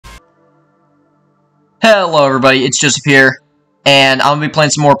Hello everybody, it's Joseph here, and I'm going to be playing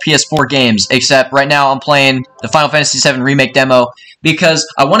some more PS4 games, except right now I'm playing the Final Fantasy VII Remake demo, because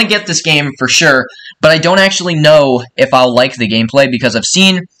I want to get this game for sure, but I don't actually know if I'll like the gameplay, because I've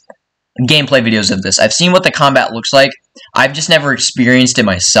seen gameplay videos of this. I've seen what the combat looks like. I've just never experienced it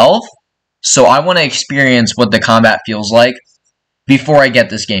myself, so I want to experience what the combat feels like before I get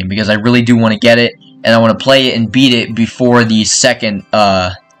this game, because I really do want to get it, and I want to play it and beat it before the second,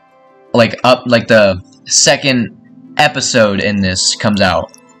 the second episode in this comes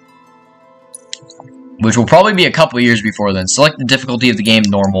out, which will probably be a couple years before then. Select the difficulty of the game.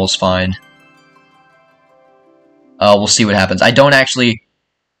 Normal is fine. We'll see what happens. I don't actually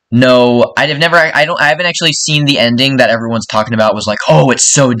know. I haven't actually seen the ending that everyone's talking about. Was like, oh, it's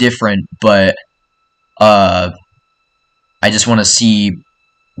so different, but I just want to see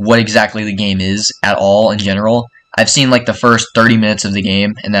what exactly the game is at all in general. I've seen like the first 30 minutes of the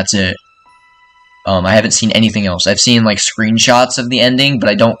game, and that's it. I haven't seen anything else. I've seen, like, screenshots of the ending, but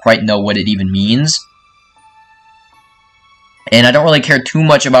I don't quite know what it even means. And I don't really care too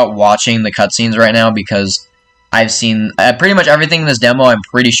much about watching the cutscenes right now, because I've seen pretty much everything in this demo. I'm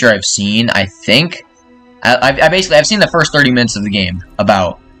pretty sure I've seen, I think. I've seen the first 30 minutes of the game,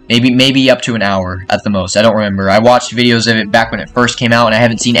 about. Maybe up to an hour, at the most. I don't remember. I watched videos of it back when it first came out, and I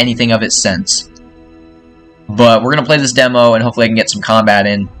haven't seen anything of it since. But we're gonna play this demo, and hopefully I can get some combat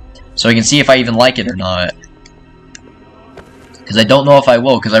in, so I can see if I even like it or not. Because I don't know if I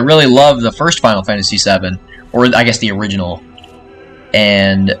will, because I really love the first Final Fantasy VII, or I guess the original.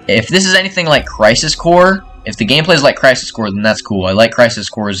 And if this is anything like Crisis Core, if the gameplay is like Crisis Core, then that's cool. I like Crisis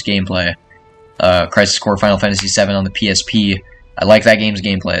Core's gameplay. Crisis Core Final Fantasy VII on the PSP. I like that game's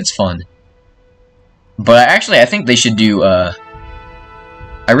gameplay, it's fun. But actually, I think they should do, I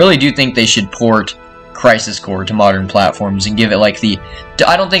really do think they should port Crisis Core to modern platforms and give it like the...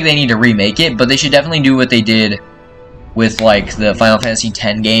 I don't think they need to remake it, but they should definitely do what they did with like the Final Fantasy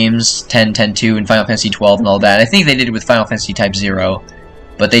X games, 10, 10-2, and Final Fantasy 12 and all that. I think they did it with Final Fantasy Type 0,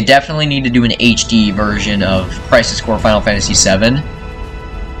 but they definitely need to do an HD version of Crisis Core Final Fantasy VII.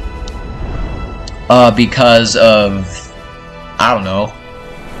 Because of... I don't know.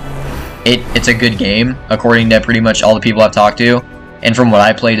 It's a good game, according to pretty much all the people I've talked to, and from what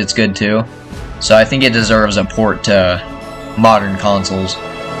I played, it's good too. So I think it deserves a port to modern consoles.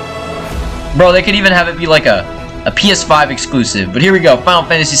 Bro, they could even have it be like a PS5 exclusive. But here we go, Final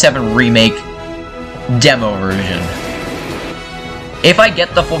Fantasy VII Remake demo version. If I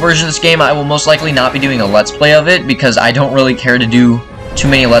get the full version of this game, I will most likely not be doing a Let's Play of it, because I don't really care to do too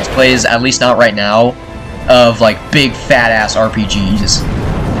many Let's Plays, at least not right now, of like big fat-ass RPGs.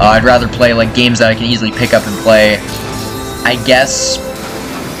 I'd rather play like games that I can easily pick up and play. I guess...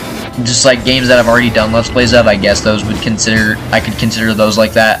 just like games that I've already done Let's Plays of, I guess those would I could consider those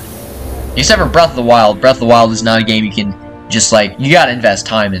like that. Except for Breath of the Wild. Breath of the Wild is not a game you can just like, you gotta invest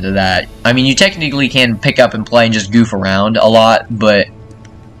time into that. I mean, you technically can pick up and play and just goof around a lot, but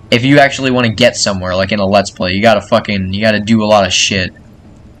if you actually want to get somewhere, like in a Let's Play, you gotta do a lot of shit.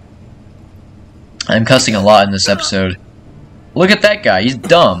 I'm cussing a lot in this episode. Look at that guy, he's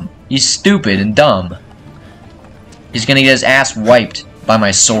dumb. He's stupid and dumb. He's gonna get his ass wiped by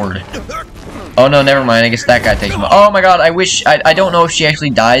my sword. Oh no, never mind. I guess that guy takes him. Oh my god, I wish... I don't know if she actually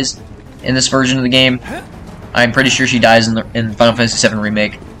dies in this version of the game. I'm pretty sure she dies in Final Fantasy VII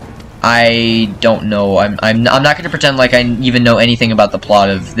Remake. I don't know. I'm not going to pretend like I even know anything about the plot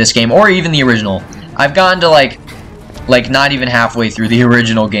of this game, or even the original. I've gotten to like not even halfway through the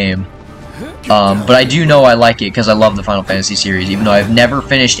original game. But I do know I like it because I love the Final Fantasy series, even though I've never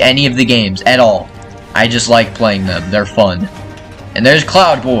finished any of the games at all. I just like playing them. They're fun. And there's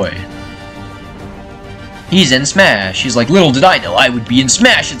Cloud Boy. He's in Smash. He's like, little did I know I would be in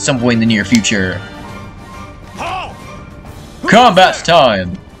Smash at some point in the near future. Combat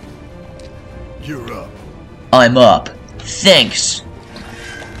time. You're up. I'm up. Thanks.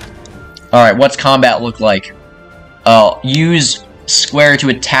 Alright, what's combat look like? Use square to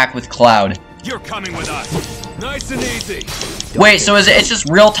attack with Cloud. You're coming with us. Nice and easy. Wait, so it's just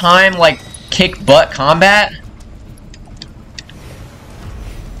real time, like, kick butt combat?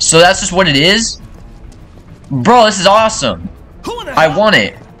 So that's just what it is? Bro, this is awesome. I want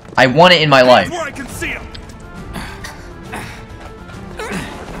it. I want it in my life.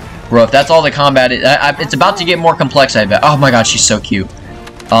 Bro, if that's all the combat is, it's about to get more complex, I bet. Oh my god, she's so cute.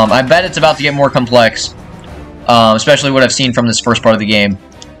 I bet it's about to get more complex. Especially what I've seen from this first part of the game.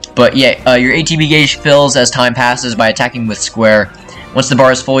 But yeah, your ATB gauge fills as time passes by attacking with square. Once the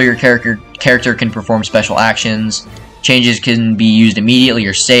bar is full, your character can perform special actions. Changes can be used immediately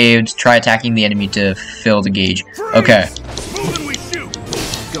or saved. Try attacking the enemy to fill the gauge. Okay.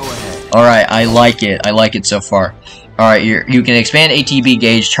 Go ahead. Alright, I like it. I like it so far. Alright, you can expand ATB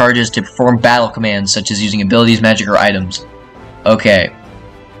gauge charges to perform battle commands, such as using abilities, magic, or items. Okay.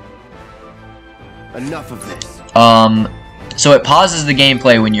 Enough of this. So it pauses the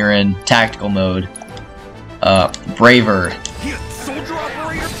gameplay when you're in tactical mode. Braver.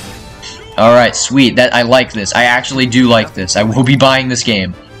 Alright, sweet. I like this. I actually do like this. I will be buying this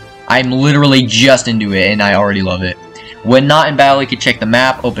game. I'm literally just into it, and I already love it. When not in battle, you can check the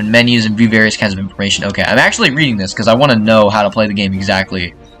map, open menus, and view various kinds of information. Okay, I'm actually reading this because I want to know how to play the game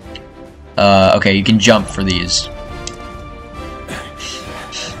exactly. Okay, you can jump for these.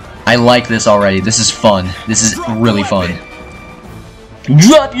 I like this already. This is fun. This is really fun.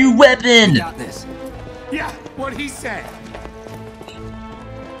 Drop your weapon! Got this. Yeah, what he said.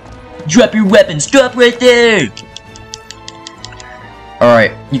 Drop your weapon! Stop right there!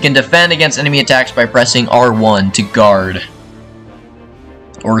 Alright, you can defend against enemy attacks by pressing R1 to guard.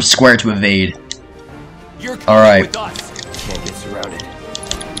 Or square to evade. Alright. Can't get surrounded.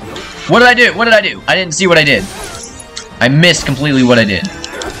 What did I do? What did I do? I didn't see what I did. I missed completely what I did.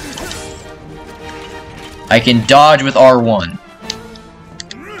 I can dodge with R1.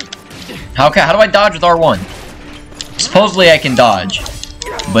 How do I dodge with R1? Supposedly I can dodge,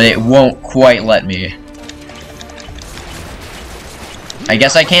 but it won't quite let me. I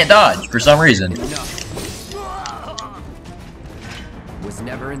guess I can't dodge for some reason. Was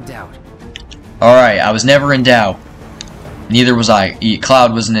never in doubt. Alright, I was never in doubt. Neither was I.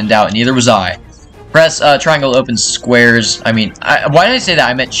 Cloud wasn't in doubt, neither was I. Press triangle to open squares. I mean, why did I say that?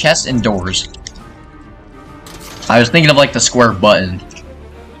 I meant chests and doors. I was thinking of like the square button.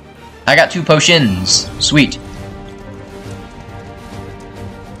 I got 2 potions. Sweet.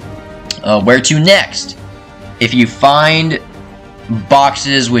 Where to next? If you find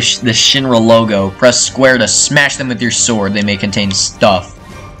boxes with the Shinra logo, press square to smash them with your sword. They may contain stuff.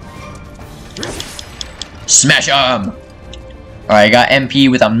 Smash them! Alright, I got MP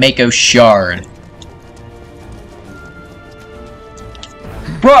with a Mako shard.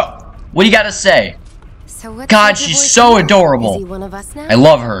 Bro! What do you gotta say? So God, she's so adorable. Is he one of us now? I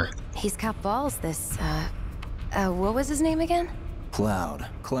love her. He's got balls, this, what was his name again? Cloud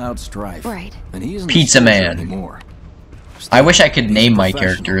Strife. Right. And he isn't Pizza a soldier Man. anymore. I wish I could He's name my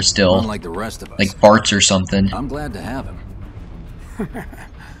professional, character still. unlike the rest of us. Like Bartz or something. I'm glad to have him.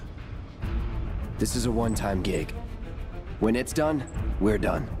 This is a one-time gig. When it's done, we're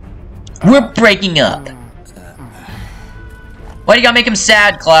done. We're breaking up. Why do you gotta make him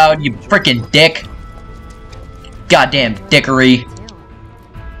sad, Cloud, you frickin' dick? Goddamn dickery.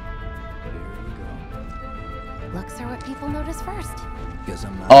 Looks are what people notice first. Guess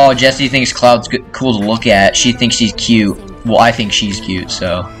I'm not. Oh, Jessie thinks Cloud's cool to look at. She thinks he's cute. Well, I think she's cute,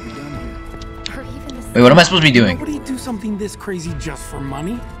 so. Or even the Wait, what am I supposed to be doing? Nobody do something this crazy just for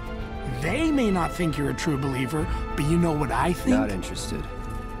money. They may not think you're a true believer, but you know what I think? Not interested.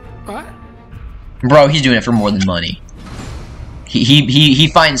 What? Bro, he's doing it for more than money. He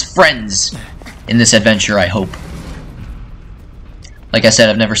finds friends in this adventure, I hope. Like I said,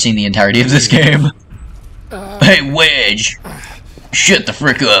 I've never seen the entirety of this game. Hey, Wedge! Shut the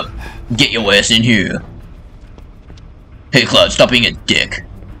frick up. Get your ass in here. Hey, Cloud, stop being a dick.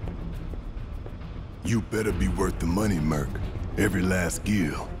 You better be worth the money, Merc. Every last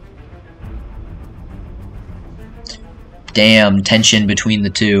gil. Damn, tension between the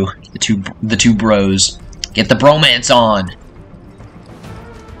two bros. Get the bromance on.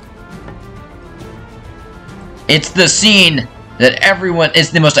 It's the scene that everyone,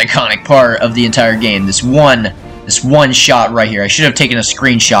 it's the most iconic part of the entire game. This one shot right here. I should have taken a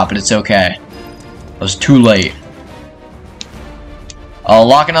screenshot, but it's okay. I was too late.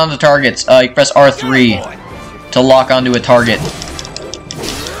 Locking onto targets. You press R3 to lock onto a target.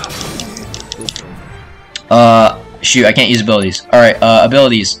 Shoot, I can't use abilities. Alright,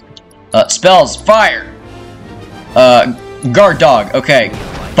 abilities. Spells, fire! Guard dog, okay.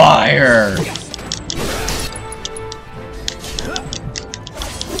 Fire!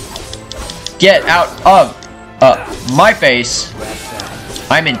 Get out of, my face.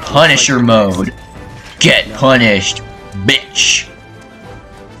 I'm in Punisher mode. Get punished, bitch.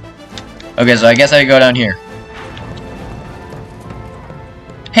 Okay, so I guess I go down here.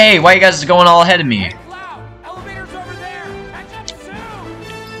 Hey, why you guys going all ahead of me?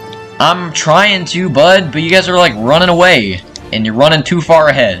 I'm trying to, bud, but you guys are like running away, and you're running too far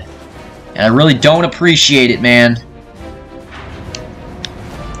ahead. And I really don't appreciate it, man.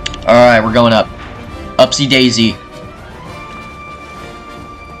 Alright, we're going up. Upsy daisy.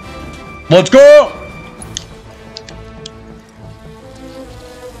 Let's go!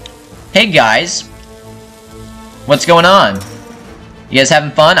 Hey guys. What's going on? You guys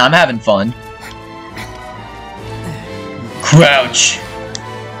having fun? I'm having fun. Crouch.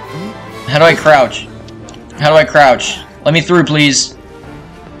 How do I crouch? How do I crouch? Let me through, please.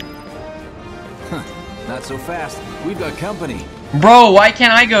 Not so fast. We've got company. Bro, why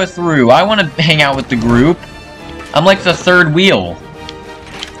can't I go through? I want to hang out with the group. I'm like the third wheel.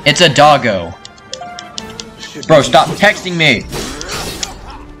 It's a doggo. Bro, stop texting me.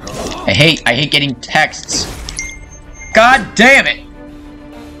 I hate getting texts. God damn it.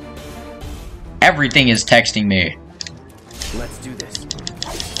 Everything is texting me. Let's do this.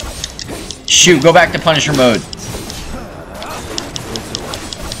 Shoot, go back to Punisher mode.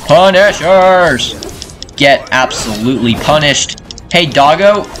 Punishers! Get absolutely punished. Hey,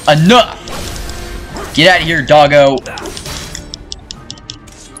 doggo, enough! Get out of here, doggo.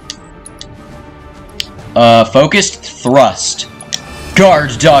 Focused thrust.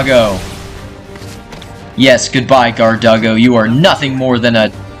 Guard, doggo. Yes, goodbye, guard, doggo. You are nothing more than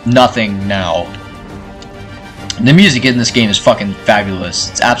a nothing now. The music in this game is fucking fabulous.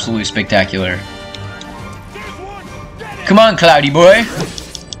 It's absolutely spectacular. Come on, Cloudy boy.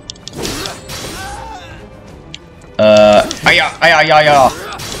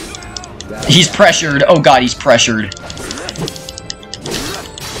 He's pressured. Oh god, he's pressured.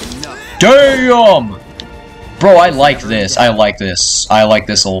 Damn! Bro, I like this. I like this. I like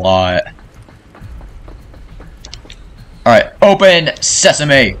this a lot. Alright, open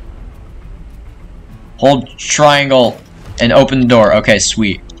sesame. Hold triangle and open the door. Okay,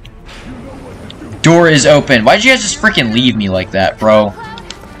 sweet. Door is open. Why'd you guys just freaking leave me like that, bro?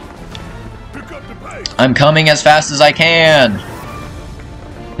 I'm coming as fast as I can.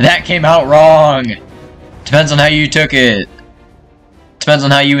 That came out wrong. Depends on how you took it. Depends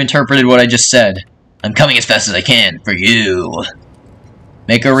on how you interpreted what I just said. I'm coming as fast as I can for you.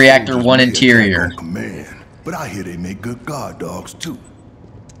 Make a reactor 1 interior. Man, but I hear they make good guard dogs too.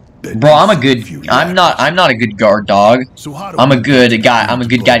 Bro, I'm not a good guard dog. I'm a good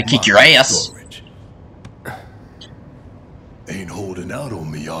guy to kick your ass. Ain't holding out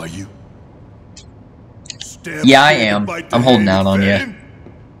on me, are you? Yeah, I am. I'm holding out on you.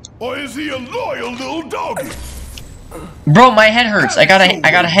 Or is he a loyal little doggy? Bro, my head hurts. I got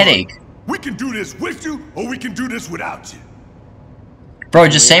a headache. We can do this with you, or we can do this without you. Bro,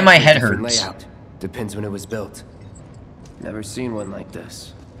 just say my head Different hurts. layout. Depends when it was built. Never seen one like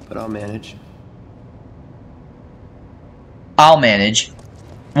this, but I'll manage. I'll manage.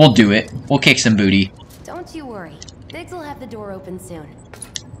 We'll do it. We'll kick some booty. Don't you worry. Biggs will have the door open soon.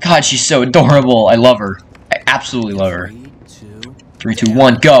 God, she's so adorable. I love her. I absolutely love her. 3, 2,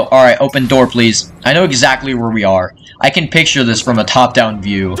 1, go. Alright, open door, please. I know exactly where we are. I can picture this from a top-down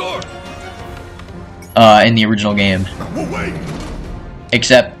view. In the original game.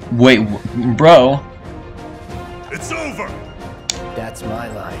 Except, wait, bro. It's over. That's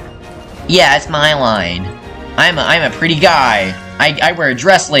my line. Yeah, it's my line. I'm a pretty guy. I wear a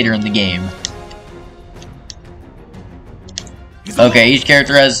dress later in the game. Okay, each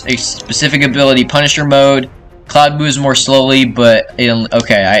character has a specific ability. Punisher mode. Cloud moves more slowly, but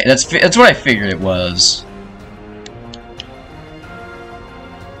okay, that's what I figured it was.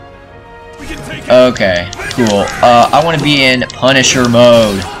 Okay, cool. I want to be in Punisher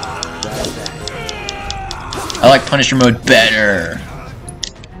mode. I like Punisher mode better.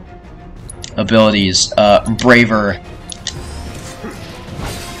 Abilities, braver.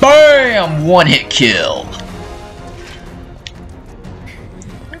 Bam! One hit kill.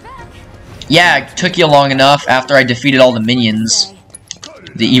 Yeah, it took you long enough after I defeated all the minions.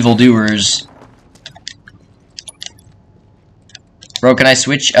 The evildoers. Bro, can I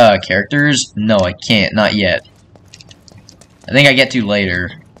switch characters? No, I can't. Not yet. I think I get to later.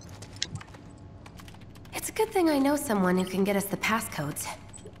 It's a good thing I know someone who can get us the passcodes.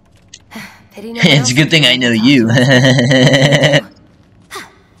 Pity no one It's a else good thing I can know talk you. to us.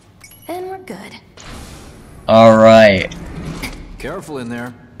 And we're good. Alright. Careful in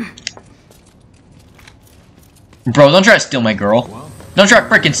there. Bro, don't try to steal my girl. Don't try to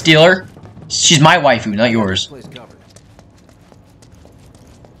frickin' steal her. She's my waifu, not yours. Place covered.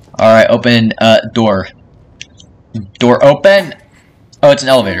 Alright, open, door. Door open? Oh, it's an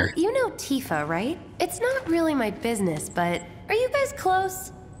elevator. You know Tifa, right? It's not really my business, but are you guys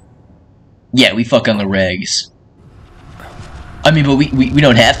close? Yeah, we fuck on the regs. I mean, but we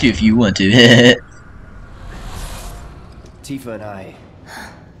don't have to if you want to. Tifa and I.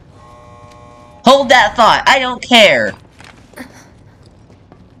 Hold that thought, I don't care.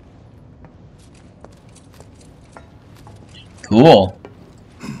 Cool.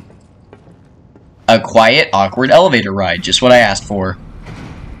 A quiet, awkward elevator ride, just what I asked for.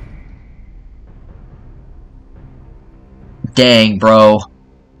 Dang, bro.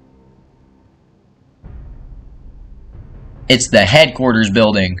 It's the headquarters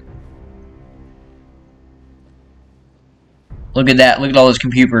building. Look at that. Look at all those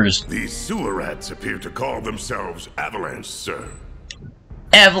computers. These sewer rats appear to call themselves Avalanche, sir.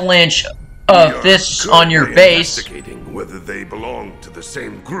 Avalanche We of are fists on your currently face. investigating whether they belong to the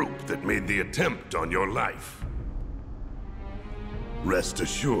same group that made the attempt on your life. Rest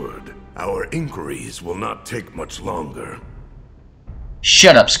assured, our inquiries will not take much longer.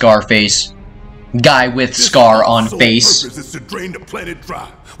 Shut up, Scarface. Guy with scar on face. Purpose is to drain the planet dry.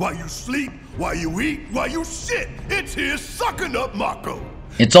 While you sleep, while you eat, while you shit, it's here sucking up Mako.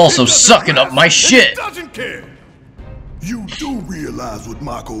 It's also It doesn't sucking up rest, my and shit. It doesn't care. You do realize what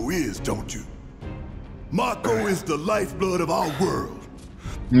Mako is, don't you? Mako is the lifeblood of our world.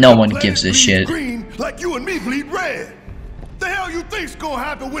 No The one planet gives a bleeds shit. green like you and me bleed red. The hell you think's gonna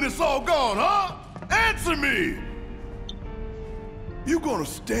happen when it's all gone, huh? Answer me! You gonna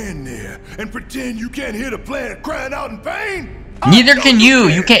stand there and pretend you can't hear the planet crying out in pain? Neither can you.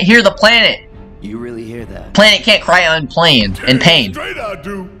 You can't hear the planet. You really hear that? Planet can't cry on pain. Straight I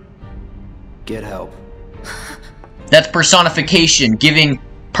do. Get help. That's personification, giving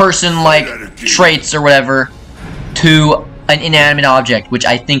person-like traits or whatever to an inanimate object, which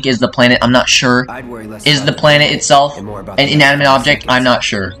I think is the planet. I'm not sure. I'd worry less Is about the planet itself and more about an the inanimate next object? seconds. I'm not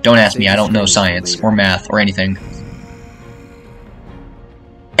sure. Don't ask me. I don't know science or math or anything.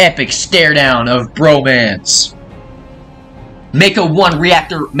 Epic stare down of bromance. Make a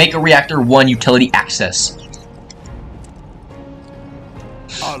reactor 1 utility access.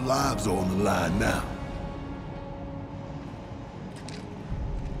 Our lives are on the line now.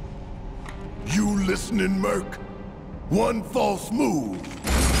 You listening, Merc? One false move.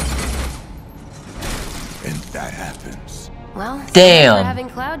 And that happens. Well, Damn. we're having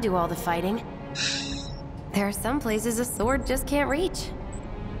Cloud do all the fighting. There are some places a sword just can't reach.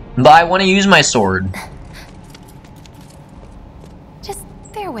 But I want to use my sword. Just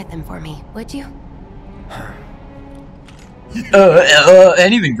bear with him for me, would you?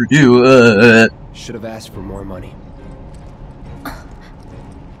 Anything for you. Should have asked for more money.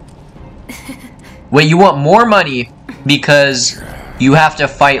 Wait, you want more money because you have to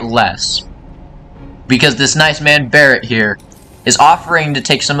fight less. Because this nice man Barrett here is offering to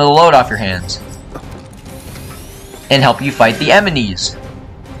take some of the load off your hands and help you fight the enemies.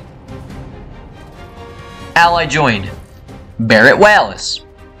 Ally joined. Barrett Wallace.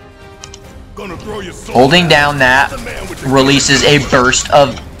 Gonna throw your sword Holding down. down that releases a burst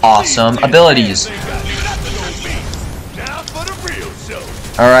of awesome abilities. Now for the real show.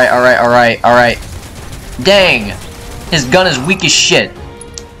 Alright. Dang! His gun is weak as shit.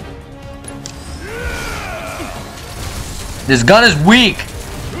 This gun is weak!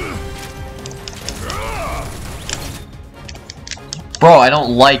 Bro, I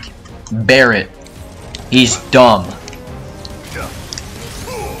don't like Barrett. He's dumb. Get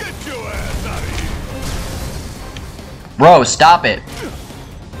your ass out of here. Bro, stop it.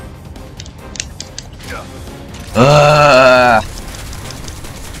 Ugh.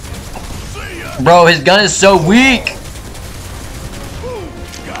 Bro, his gun is so weak!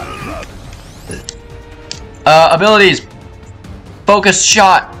 Abilities. Focus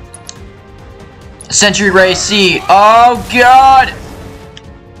shot. Sentry Ray C. Oh god!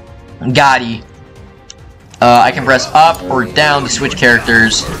 Gotti. I can press up or down to switch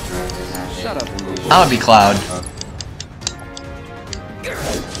characters. Shut up and move. I'm gonna be Cloud.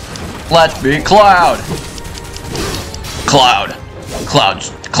 Let's be Cloud!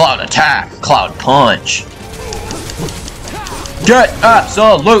 Cloud attack! Cloud punch! Get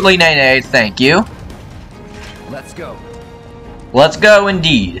absolutely nay, thank you. Let's go. Let's go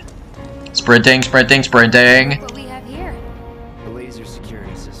indeed. Sprinting. What we have here. The laser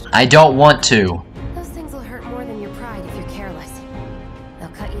security system. I don't want to. Those things will hurt more than your pride if you're careless. They'll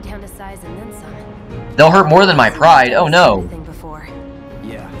cut you down to size and then some. They'll hurt more than my pride. Oh no. Anything before.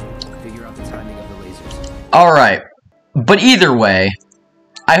 Yeah. Figure out the timing of the lasers. Alright. But either way,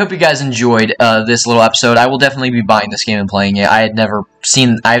 I hope you guys enjoyed this little episode. I will definitely be buying this game and playing it. I had never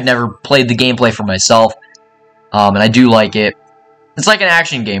played the gameplay for myself. And I do like it. It's like an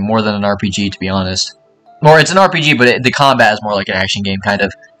action game more than an RPG, to be honest. Or it's an RPG, but the combat is more like an action game, kind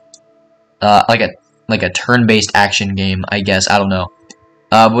of. Like a turn-based action game, I guess. I don't know.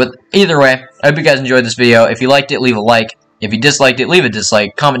 But either way, I hope you guys enjoyed this video. If you liked it, leave a like. If you disliked it, leave a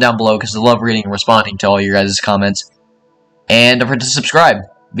dislike. Comment down below, because I love reading and responding to all your guys' comments. And don't forget to subscribe,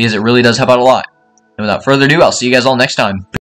 because it really does help out a lot. And without further ado, I'll see you guys all next time.